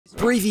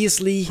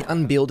Previously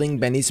on building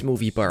Benny's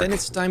movie park. Then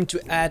it's time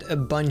to add a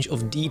bunch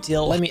of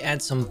detail. Let me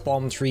add some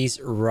palm trees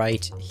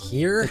right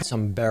here. Put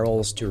some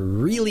barrels to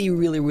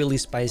really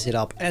spice it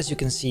up, as you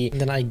can see.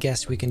 And then I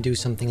guess we can do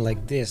something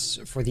like this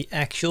for the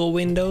actual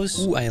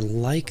windows. Ooh, I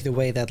like the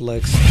way that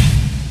looks.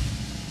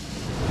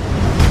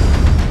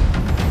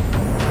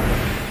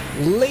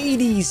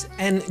 Ladies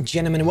and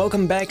gentlemen,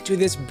 welcome back to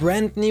this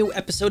brand new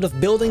episode of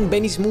Building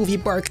Benny's Movie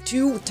Park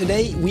 2.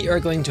 Today we are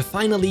going to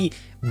finally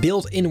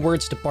build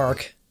inwards the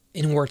park.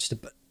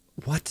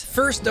 What?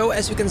 First though,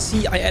 as you can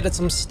see, I added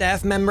some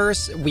staff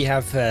members. We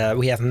have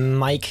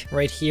Mike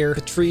right here,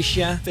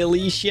 Patricia,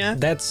 Felicia.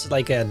 That's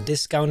like a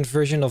discount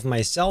version of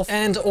myself.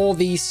 And all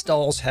these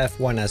stalls have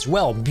one as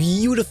well.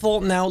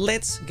 Beautiful. Now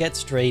let's get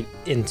straight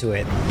into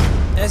it.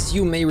 As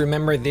you may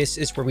remember, this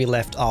is where we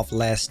left off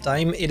last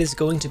time. It is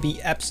going to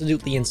be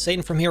absolutely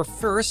insane from here.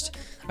 First,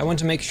 I want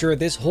to make sure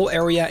this whole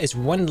area is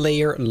one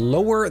layer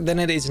lower than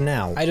it is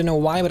now. I don't know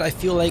why, but I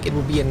feel like it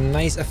would be a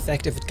nice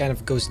effect if it kind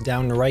of goes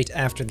down right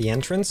after the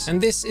entrance.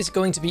 And this is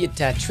going to be a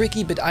tad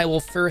tricky, but I will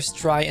first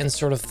try and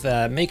sort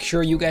of make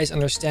sure you guys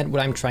understand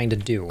what I'm trying to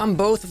do. On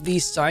both of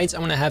these sides,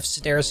 I'm going to have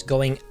stairs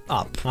going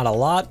up. Not a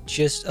lot,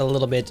 just a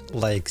little bit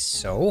like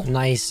so.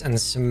 Nice and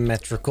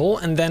symmetrical.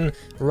 And then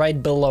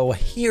right below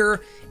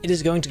here, it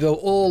is going to go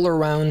all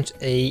around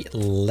a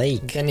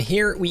lake. And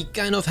here we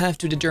kind of have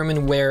to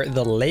determine where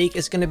the lake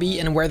is going to be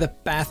and where the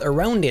path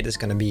around it is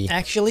going to be.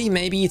 Actually,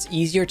 maybe it's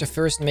easier to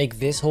first make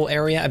this whole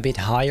area a bit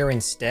higher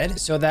instead,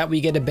 so that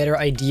we get a better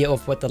idea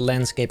of what the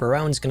landscape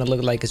around is going to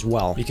look like as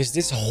well. Because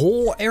this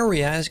whole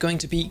area is going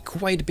to be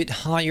quite a bit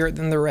higher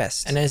than the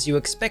rest. And as you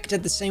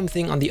expected, the same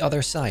thing on the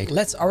other side.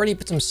 Let's already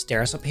put some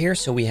stairs up here,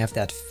 so we have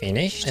that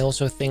finished. I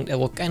also think that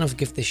will kind of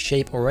give this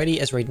shape already,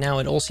 as right now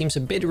it all seems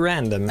a bit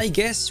random. I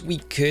guess we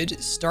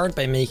could start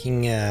by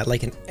making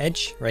like an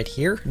edge right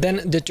here,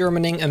 then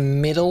determining a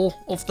middle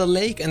of the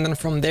lake, and then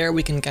from there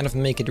we can kind of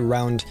make it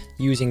round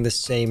using the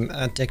same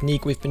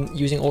technique we've been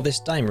using all this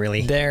time,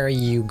 really. There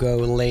you go,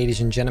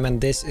 ladies and gentlemen.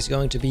 This is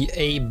going to be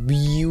a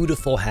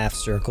beautiful half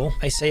circle.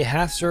 I say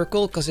half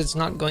circle because it's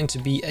not going to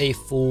be a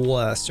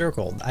full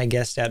circle. I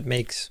guess that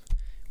makes...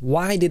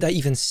 Why did I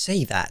even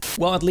say that?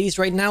 Well, at least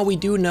right now we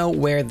do know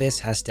where this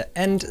has to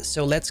end.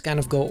 So let's kind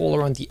of go all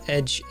around the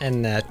edge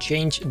and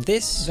change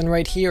this. Then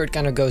right here, it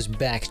kind of goes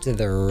back to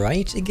the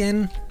right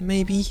again,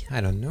 maybe. I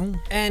don't know.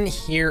 And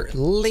here,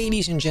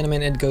 ladies and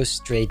gentlemen, it goes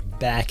straight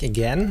back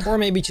again. Or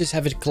maybe just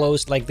have it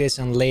closed like this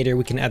and later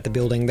we can add the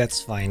building.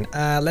 That's fine.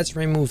 Let's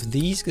remove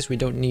these because we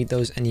don't need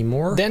those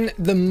anymore. Then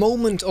the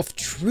moment of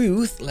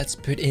truth. Let's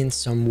put in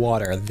some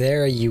water.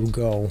 There you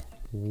go.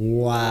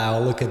 Wow,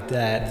 look at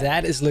that.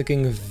 That is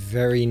looking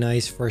very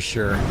nice for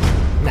sure.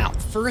 Now,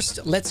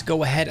 first, let's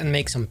go ahead and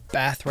make some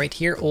path right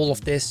here. All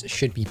of this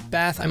should be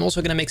path. I'm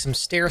also gonna make some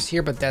stairs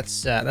here, but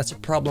that's a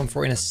problem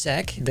for in a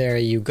sec. There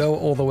you go,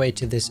 all the way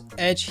to this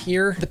edge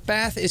here. The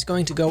path is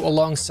going to go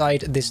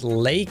alongside this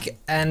lake,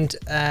 and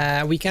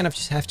we kind of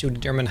just have to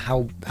determine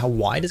how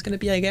wide it's gonna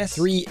be, I guess.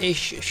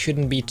 3-ish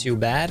shouldn't be too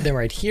bad. Then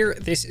right here,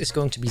 this is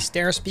going to be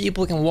stairs.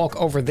 People can walk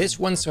over this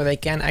one so they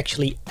can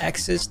actually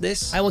access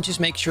this. I will just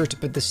make sure to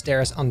put the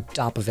stairs on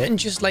top of it. And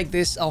just like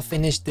this, I'll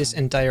finish this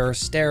entire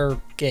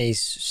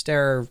staircase,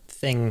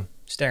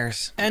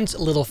 stairs. And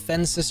little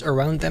fences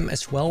around them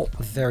as well.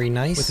 Very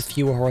nice. With a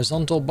few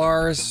horizontal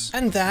bars.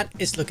 And that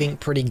is looking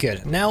pretty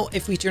good. Now,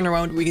 if we turn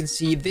around, we can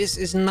see this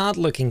is not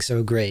looking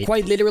so great.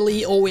 Quite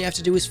literally, all we have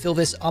to do is fill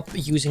this up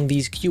using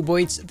these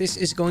cuboids. This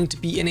is going to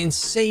be an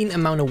insane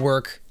amount of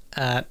work.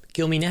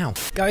 Kill me now.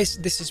 Guys,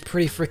 this is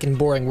pretty freaking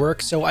boring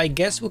work, so I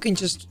guess we can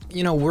just,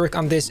 you know, work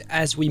on this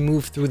as we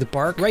move through the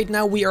park. Right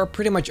now, we are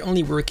pretty much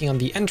only working on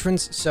the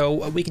entrance,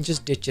 so we can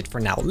just ditch it for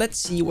now. Let's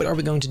see, what are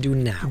we going to do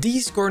now?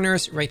 These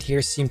corners right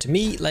here seem to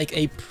me like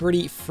a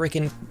pretty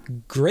freaking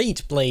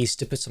great place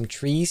to put some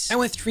trees. And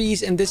with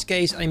trees, in this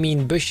case, I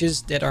mean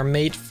bushes that are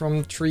made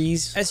from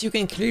trees. As you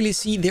can clearly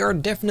see, there are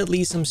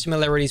definitely some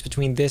similarities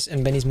between this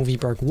and Benny's Movie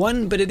Park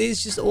 1, but it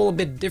is just all a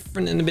bit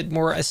different and a bit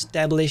more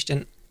established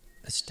and...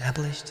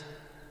 Established?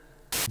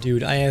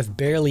 Dude, I have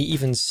barely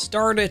even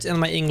started and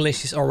my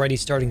English is already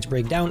starting to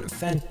break down.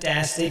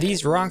 Fantastic.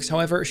 These rocks,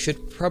 however,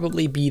 should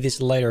probably be this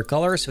lighter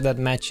color, so that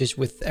matches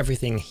with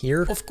everything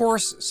here. Of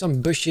course,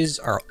 some bushes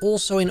are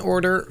also in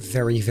order.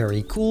 Very,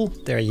 very cool.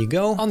 There you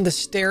go. On the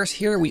stairs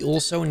here, we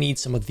also need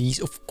some of these,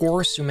 of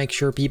course, to make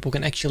sure people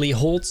can actually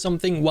hold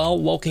something while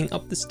walking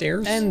up the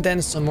stairs. And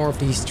then some more of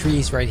these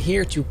trees right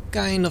here to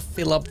kind of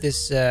fill up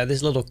this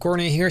little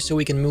corner here, so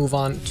we can move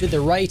on to the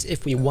right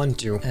if we want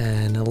to.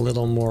 And a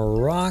little more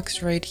rocks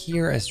right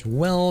here as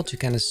well to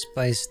kind of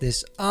spice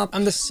this up.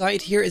 On the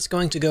side here, it's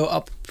going to go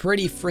up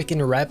pretty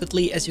freaking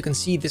rapidly. As you can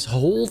see, this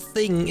whole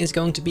thing is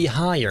going to be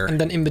higher. And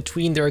then in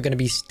between, there are going to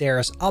be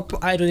stairs up.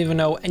 I don't even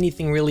know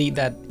anything really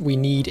that we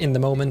need in the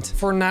moment.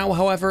 For now,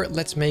 however,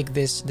 let's make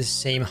this the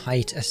same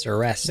height as the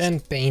rest.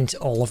 Then paint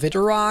all of it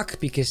rock,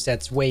 because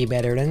that's way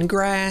better than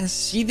grass.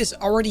 See, this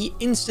already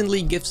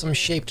instantly gives some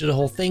shape to the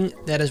whole thing.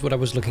 That is what I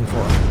was looking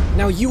for.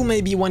 Now, you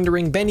may be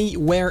wondering, Benny,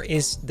 where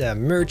is the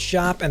merch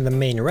shop and the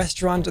main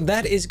restaurant?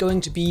 That is going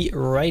to be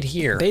right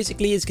here.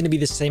 Basically, it's going to be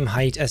the same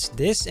height as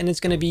this, and it's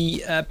going to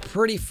be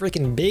pretty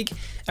freaking big.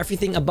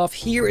 Everything above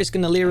here is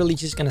going to literally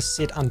just going to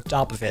sit on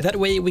top of it. That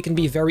way we can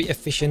be very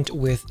efficient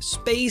with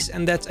space,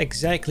 and that's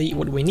exactly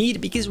what we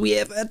need because we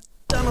have a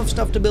ton of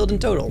stuff to build in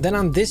total. Then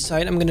on this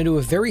side, I'm gonna do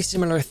a very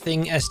similar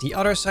thing as the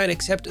other side,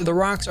 except the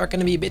rocks are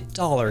gonna be a bit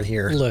taller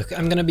here. Look,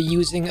 I'm gonna be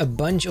using a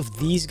bunch of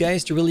these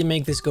guys to really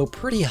make this go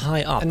pretty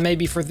high up. And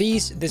maybe for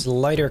these, this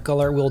lighter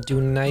color will do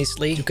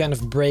nicely to kind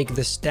of break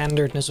the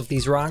standardness of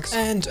these rocks.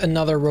 And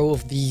another row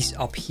of these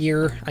up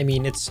here. I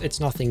mean, it's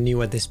nothing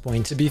new at this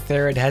point. To be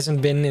fair, it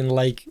hasn't been in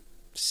like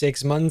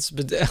 6 months,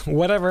 but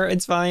whatever,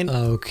 it's fine.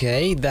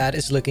 Okay, that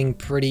is looking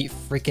pretty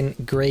freaking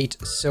great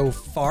so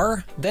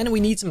far. Then we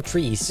need some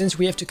trees. Since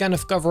we have to kind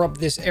of cover up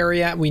this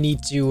area, we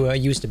need to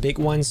use the big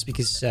ones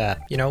because,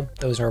 you know,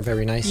 those are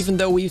very nice. Even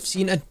though we've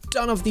seen a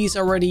ton of these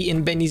already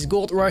in Benny's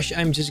Gold Rush,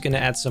 I'm just gonna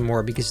add some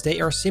more because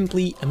they are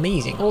simply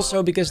amazing.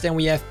 Also, because then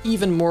we have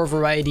even more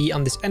variety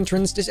on this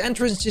entrance. This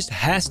entrance just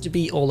has to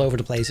be all over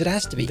the place. It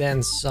has to be.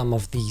 Then some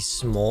of these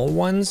small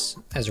ones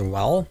as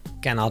well.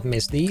 Cannot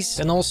miss these.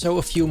 Then also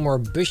a few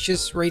more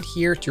bushes right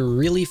here to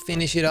really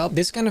finish it up.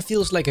 This kind of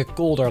feels like a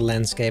colder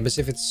landscape, as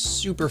if it's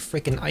super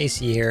freaking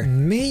icy here.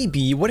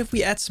 Maybe, what if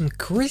we add some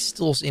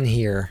crystals in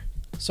here?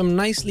 Some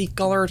nicely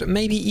colored,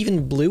 maybe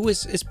even blue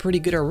is pretty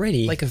good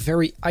already. Like a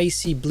very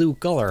icy blue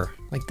color,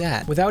 like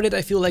that. Without it,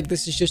 I feel like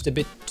this is just a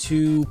bit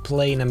too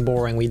plain and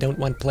boring. We don't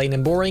want plain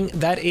and boring.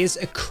 That is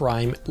a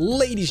crime,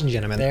 ladies and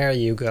gentlemen. There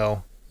you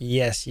go.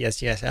 Yes,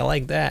 yes, yes, I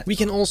like that. We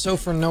can also,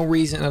 for no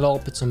reason at all,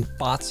 put some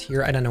pots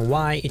here. I don't know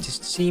why, it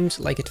just seems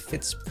like it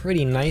fits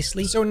pretty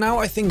nicely. So now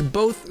I think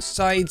both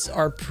sides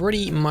are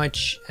pretty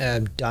much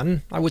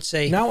done, I would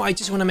say. Now I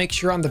just want to make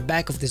sure on the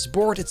back of this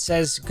board it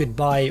says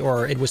goodbye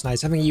or it was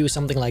nice having you,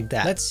 something like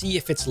that. Let's see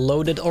if it's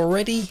loaded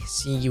already.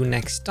 See you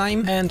next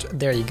time. And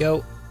there you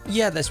go.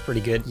 Yeah, that's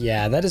pretty good.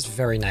 Yeah, that is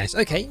very nice.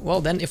 Okay, well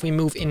then if we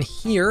move in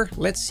here,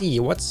 let's see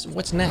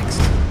what's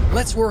next.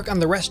 Let's work on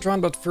the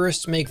restaurant, but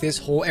first make this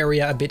whole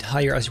area a bit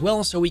higher as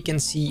well so we can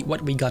see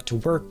what we got to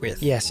work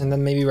with. Yes, and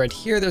then maybe right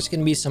here there's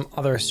gonna be some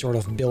other sort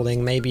of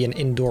building, maybe an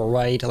indoor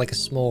ride, like a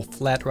small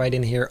flat ride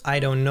in here, I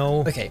don't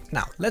know. Okay,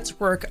 now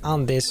let's work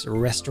on this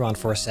restaurant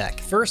for a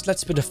sec. First,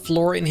 let's put a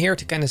floor in here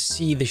to kind of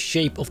see the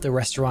shape of the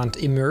restaurant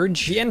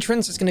emerge. The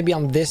entrance is gonna be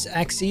on this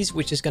axis,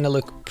 which is gonna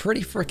look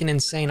pretty freaking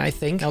insane, I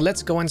think. Now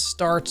let's go and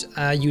start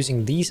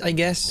using these, I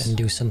guess, and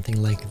do something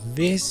like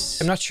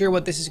this. I'm not sure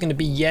what this is gonna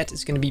be yet.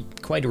 It's gonna be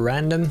quite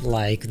random,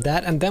 like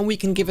that, and then we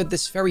can give it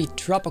this very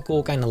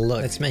tropical kind of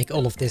look. Let's make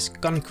all of this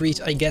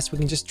concrete, I guess. We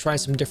can just try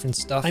some different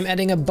stuff. I'm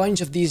adding a bunch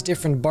of these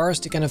different bars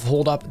to kind of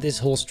hold up this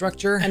whole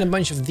structure, and a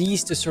bunch of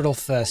these to sort of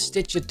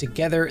stitch it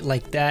together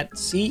like that.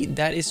 See,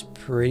 that is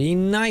pretty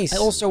nice. I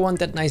also want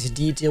that nice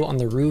detail on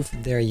the roof.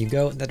 There you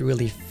go. That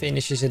really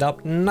finishes it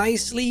up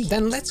nicely.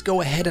 Then let's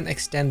go ahead and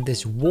extend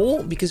this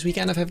wall, because we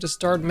kind of have to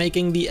start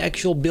making the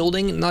actual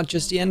building, not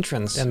just the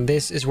entrance. And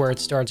this is where it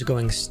starts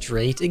going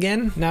straight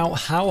again. Now,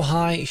 how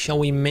high shall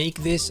we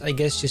make this? I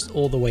guess just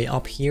all the way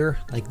up here,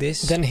 like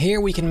this. Then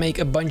here we can make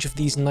a bunch of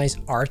these nice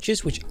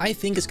arches, which I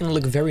think is gonna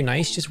look very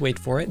nice. Just wait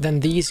for it. Then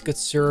these could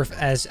serve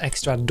as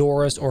extra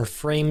doors or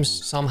frames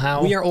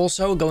somehow. We are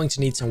also going to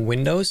need some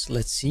windows.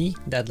 Let's see.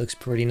 That looks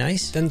pretty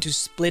nice. Then to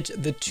split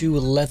the two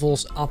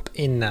levels up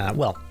in,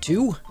 well,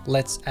 two,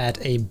 let's add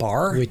a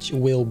bar, which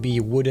will be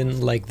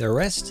wooden like the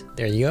rest.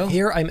 There you go.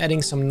 Here I'm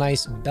adding some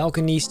nice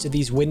balconies to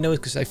these windows,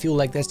 because I feel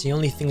like that's the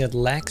only thing that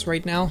lacks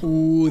right now.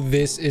 Ooh,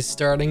 this is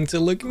starting to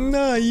look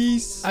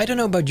nice. I don't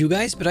know about you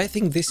guys, but I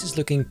think this is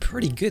looking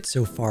pretty good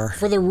so far.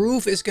 For the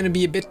roof is going to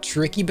be a bit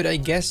tricky, but I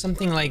guess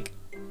something like...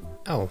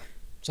 oh.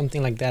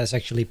 Something like that is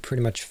actually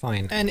pretty much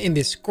fine. And in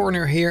this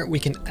corner here, we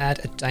can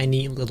add a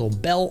tiny little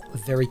bell.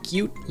 Very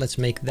cute. Let's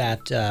make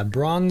that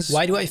bronze.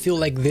 Why do I feel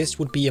like this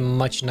would be a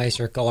much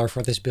nicer color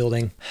for this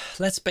building?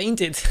 Let's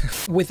paint it.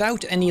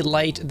 Without any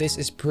light, this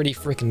is pretty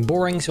freaking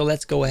boring. So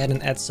let's go ahead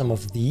and add some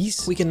of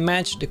these. We can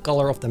match the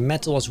color of the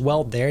metal as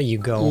well. There you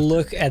go.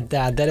 Look at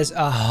that. That is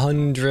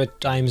 100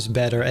 times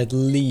better, at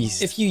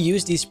least. If you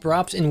use these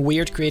props in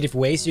weird creative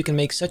ways, you can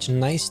make such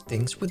nice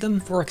things with them.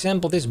 For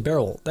example, this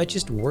barrel. That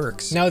just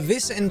works. Now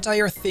this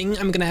entire thing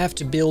I'm gonna have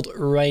to build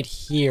right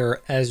here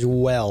as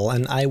well,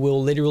 and I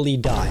will literally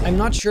die. I'm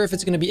not sure if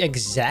it's gonna be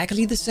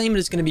exactly the same, but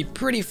it's gonna be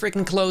pretty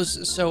freaking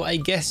close, so I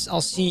guess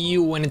I'll see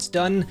you when it's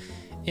done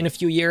in a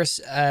few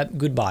years.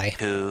 Goodbye.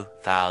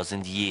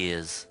 2,000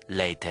 years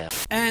later.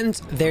 And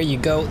there you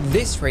go.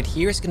 This right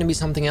here is going to be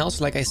something else,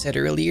 like I said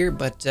earlier.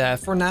 But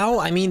for now,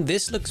 I mean,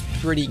 this looks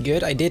pretty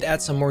good. I did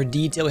add some more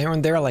detail here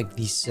and there, like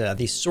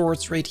these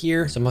swords right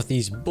here, some of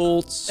these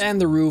bolts, and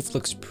the roof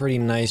looks pretty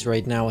nice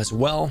right now as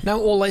well. Now,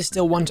 all I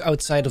still want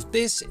outside of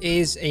this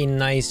is a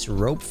nice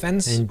rope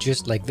fence, and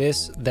just like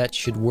this, that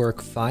should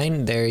work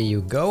fine. There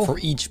you go. For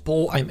each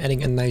pole, I'm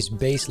adding a nice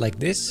base like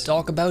this.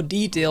 Talk about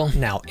detail.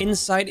 Now,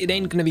 inside, it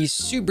ain't gonna be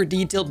super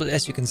detailed, but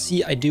as you can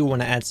see, I do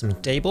want to add some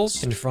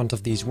tables in front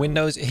of these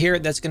windows. Here,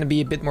 that's gonna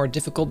be a bit more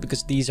difficult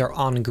because these are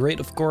on grid,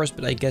 of course,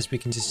 but I guess we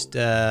can just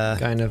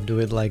kind of do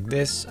it like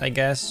this, I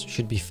guess.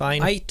 Should be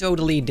fine. I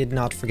totally did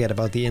not forget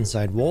about the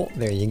inside wall.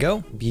 There you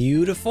go.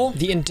 Beautiful.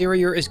 The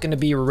interior is gonna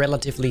be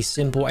relatively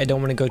simple. I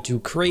don't want to go too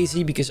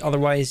crazy because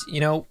otherwise, you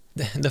know,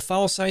 the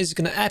file size is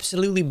gonna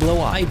absolutely blow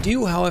up. I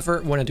do,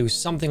 however, want to do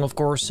something, of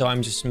course, so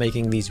I'm just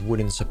making these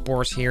wooden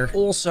supports here.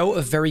 Also,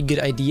 a very good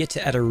idea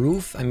to add a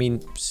roof. I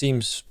mean,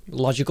 seems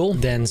logical.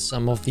 Then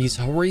some of these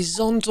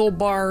horizontal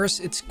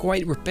bars. It's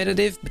quite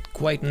repetitive, but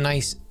quite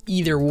nice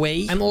either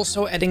way. I'm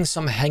also adding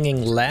some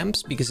hanging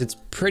lamps because it's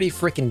pretty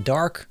freaking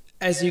dark,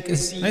 as you can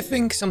see. I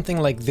think something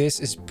like this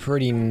is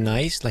pretty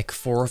nice, like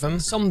 4 of them.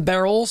 Some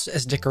barrels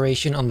as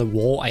decoration on the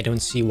wall, I don't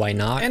see why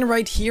not. And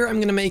right here, I'm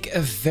gonna make a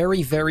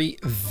very, very,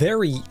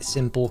 very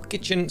simple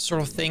kitchen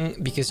sort of thing,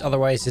 because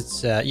otherwise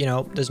it's, you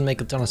know, doesn't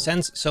make a ton of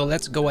sense. So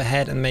let's go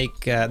ahead and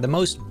make the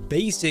most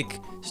basic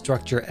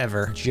structure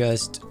ever,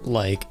 just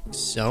like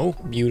so.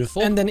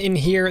 Beautiful. And then in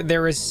here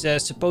there is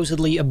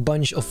supposedly a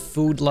bunch of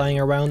food lying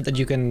around that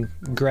you can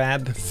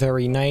grab.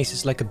 Very nice.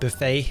 It's like a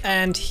buffet.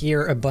 And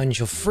here a bunch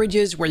of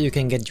fridges where you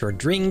can get your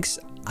drinks.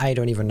 I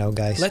don't even know,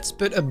 guys. Let's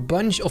put a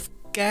bunch of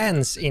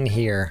cans in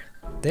here.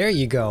 There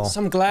you go.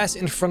 Some glass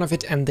in front of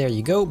it, and there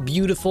you go.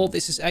 Beautiful.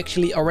 This is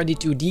actually already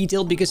too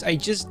detailed because I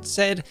just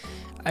said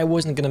I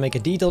wasn't gonna make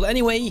it detailed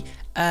anyway.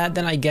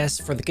 Then I guess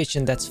for the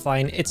kitchen, that's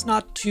fine. It's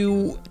not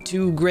too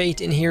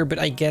great in here, but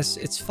I guess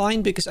it's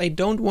fine because I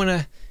don't want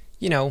to,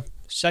 you know,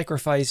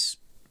 sacrifice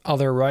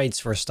other rides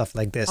for stuff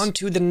like this. On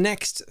to the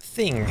next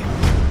thing.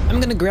 I'm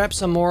gonna grab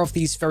some more of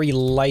these very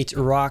light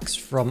rocks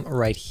from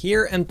right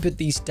here and put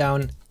these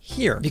down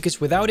here,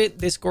 because without it,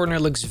 this corner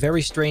looks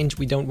very strange.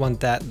 We don't want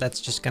that. Let's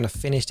just kind of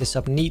finish this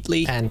up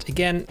neatly. And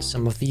again,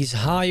 some of these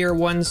higher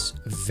ones,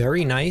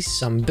 very nice.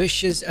 Some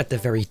bushes at the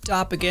very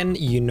top again,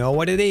 you know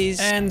what it is.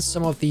 And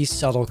some of these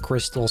subtle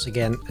crystals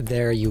again,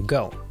 there you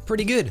go.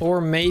 Pretty good.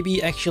 Or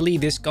maybe actually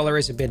this color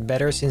is a bit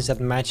better since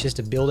that matches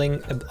the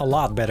building a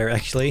lot better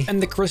actually.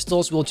 And the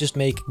crystals will just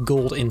make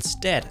gold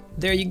instead.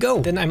 There you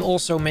go. Then I'm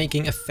also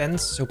making a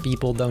fence so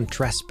people don't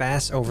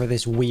trespass over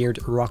this weird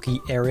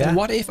rocky area. And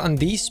what if on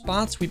these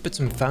spots we put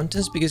some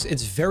fountains because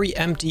it's very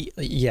empty?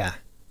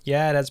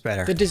 Yeah, that's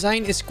better. The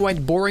design is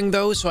quite boring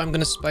though, so I'm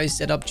gonna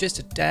spice it up just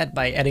a tad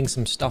by adding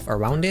some stuff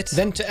around it.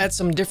 Then to add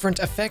some different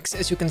effects,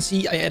 as you can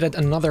see, I added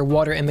another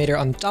water emitter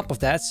on top of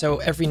that, so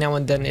every now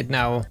and then it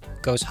now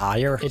goes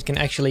higher. It can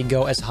actually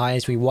go as high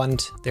as we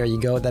want. There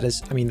you go. That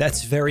is, I mean,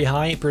 that's very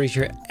high. Pretty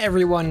sure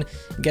everyone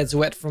gets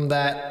wet from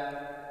that.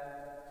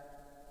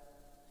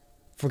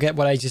 Forget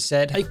what I just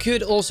said. I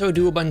could also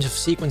do a bunch of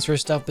sequencer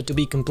stuff, but to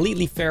be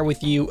completely fair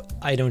with you,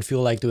 I don't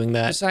feel like doing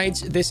that.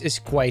 Besides, this is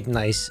quite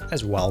nice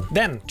as well.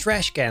 Then,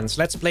 trash cans.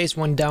 Let's place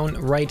one down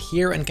right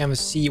here and kind of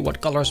see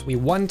what colors we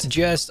want.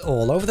 Just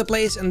all over the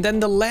place. And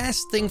then the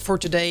last thing for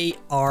today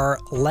are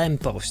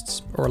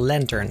lampposts or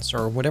lanterns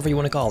or whatever you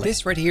want to call it.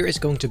 This right here is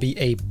going to be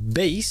a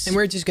base, and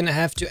we're just gonna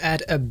have to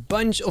add a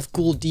bunch of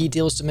cool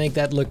details to make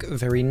that look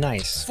very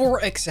nice. For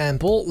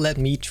example, let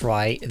me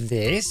try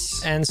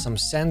this and some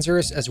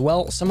sensors as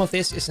well. Some of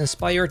this is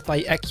inspired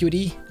by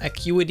Acuity,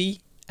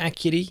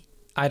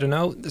 I don't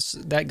know,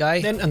 that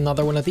guy. Then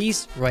another one of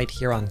these right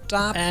here on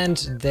top. And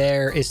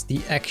there is the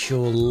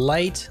actual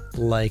light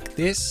like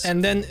this.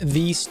 And then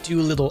these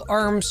two little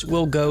arms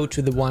will go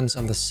to the ones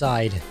on the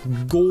side.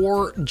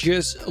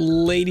 Gorgeous,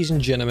 ladies and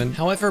gentlemen.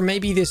 However,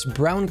 maybe this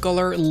brown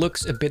color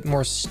looks a bit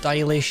more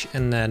stylish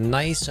and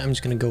nice. So I'm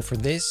just gonna go for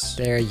this.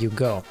 There you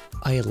go.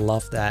 I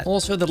love that.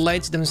 Also, the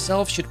lights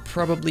themselves should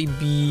probably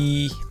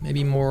be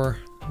maybe more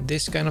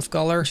this kind of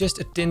color, just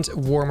a tint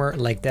warmer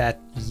like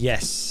that.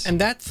 Yes. And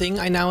that thing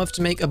I now have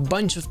to make a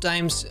bunch of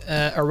times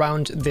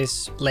around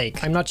this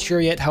lake. I'm not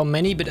sure yet how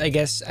many, but I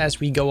guess as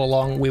we go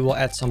along we will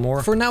add some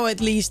more. For now at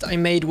least, I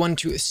made 1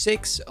 to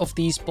 6 of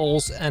these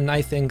poles and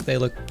I think they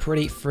look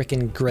pretty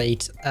freaking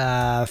great.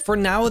 For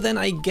now then,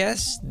 I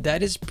guess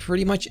that is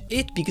pretty much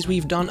it because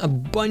we've done a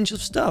bunch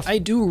of stuff. I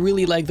do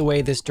really like the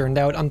way this turned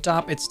out. On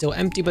top it's still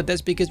empty, but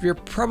that's because we're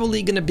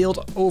probably gonna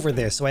build over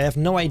this, so I have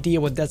no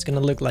idea what that's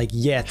gonna look like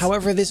yet.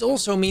 However, this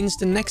also means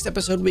the next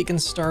episode we can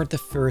start the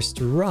first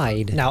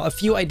ride. Now, a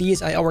few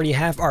ideas I already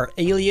have are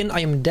Alien.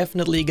 I am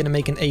definitely gonna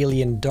make an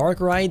Alien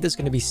dark ride. That's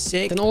gonna be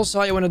sick. Then also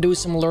I want to do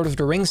some Lord of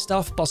the Rings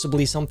stuff,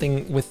 possibly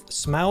something with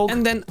Smaug.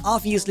 And then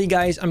obviously,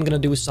 guys, I'm gonna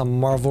do some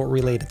Marvel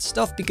related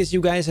stuff because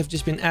you guys have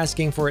just been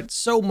asking for it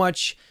so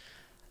much.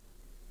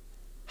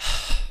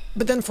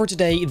 But then for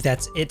today,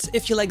 that's it.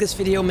 If you like this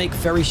video, make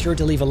very sure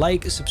to leave a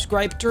like,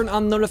 subscribe, turn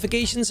on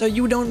notifications so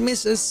you don't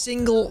miss a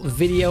single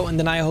video. And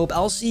then I hope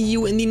I'll see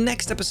you in the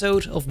next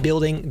episode of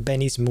Building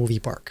Benny's Movie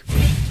Park.